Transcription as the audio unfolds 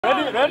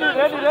Ready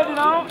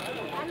now?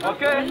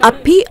 Okay. A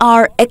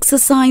PR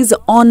exercise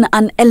on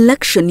an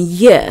election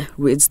year,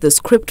 reads the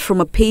script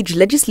from a page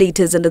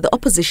legislators under the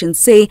opposition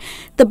say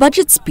the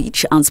budget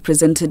speech as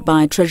presented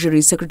by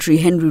Treasury Secretary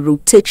Henry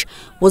Rotich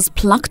was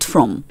plucked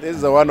from. This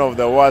is one of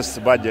the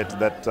worst budgets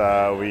that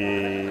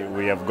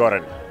we have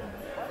gotten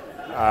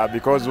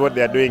because what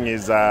they are doing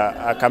is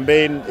a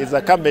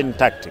campaign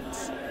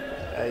tactics,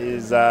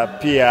 is a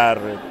PR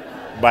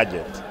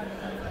budget.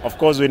 Of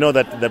course, we know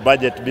that the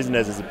budget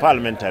business is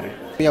parliamentary.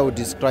 I would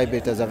describe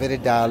it as a very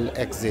dull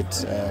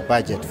exit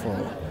budget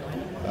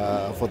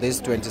for this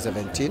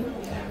 2017.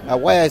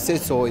 Why I say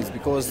so is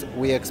because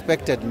we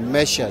expected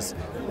measures,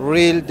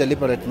 real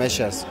deliberate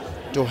measures,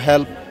 to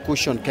help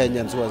cushion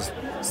Kenyans who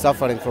are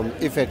suffering from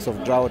effects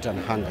of drought and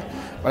hunger.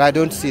 But I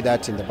don't see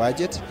that in the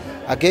budget.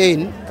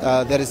 Again,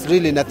 there is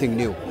really nothing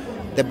new.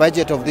 The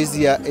budget of this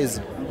year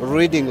is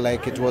reading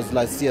like it was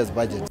last year's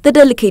budget. The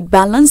delicate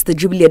balance the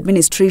Jubilee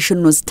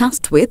administration was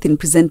tasked with in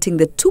presenting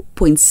the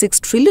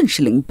 2.6 trillion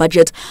shilling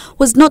budget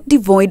was not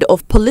devoid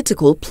of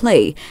political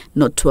play,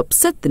 not to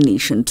upset the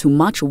nation too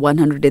much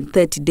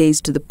 130 days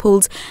to the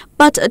polls,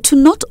 but to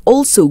not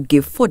also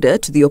give fodder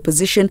to the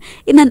opposition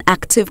in an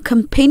active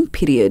campaign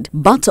period.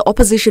 But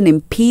opposition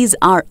MPs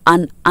are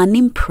an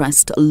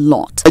unimpressed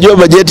lot. Najua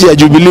bajeti ya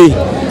Jubilee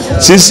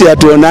sisi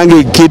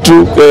hatuonangi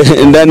kitu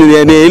ndani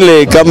ya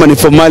ile kama ni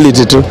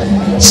formality tu.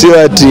 Sio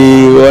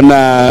ati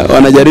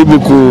wanajaribu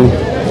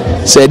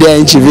kusaidia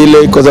nchi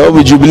vile, kwa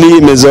sababu Jubilee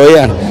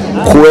imezoea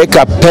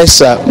kuweka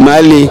pesa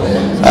mahali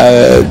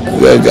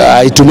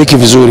haitumiki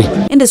vizuri.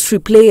 Industry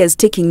players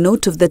taking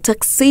note of the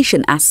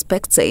taxation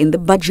aspects in the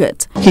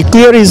budget. He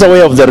clearly is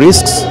aware of the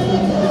risks.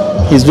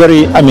 He's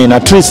very,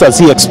 at least as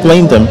he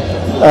explained them,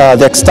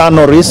 the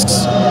external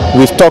risks.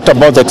 We've talked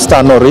about the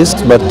external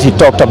risks, but he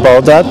talked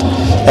about that.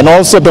 And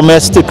also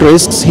domestic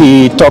risks,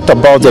 he talked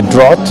about the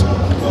drought.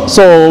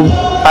 So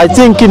I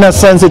think in a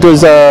sense it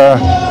was a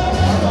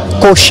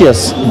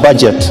cautious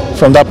budget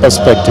from that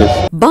perspective.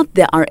 But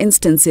there are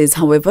instances,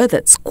 however,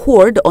 that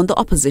scored on the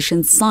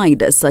opposition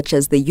side, such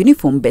as the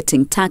uniform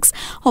betting tax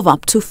of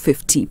up to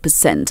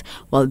 50%,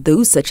 while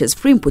those such as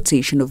free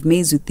importation of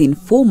maize within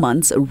 4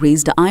 months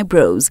raised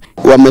eyebrows.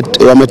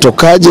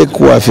 Wametokaje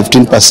kwa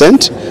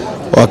 15%,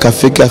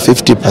 wakafika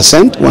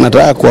 50%,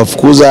 wanataka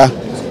kuwafukuza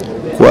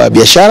kwa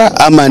biashara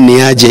ama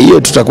ni aje? Hiyo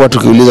tutakuwa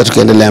tukiuliza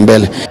tukiendelea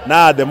mbele.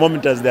 Now at the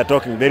moment as they are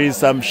talking, there is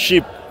some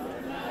ship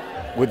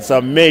with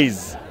some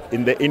maize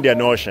in the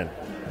Indian Ocean.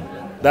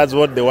 That's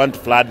what they want to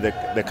flood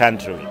the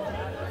country with.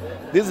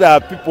 These are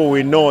people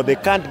we know, they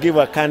can't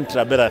give a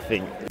country a better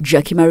thing.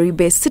 Jackie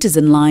Maribe,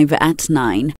 Citizen Live at 9.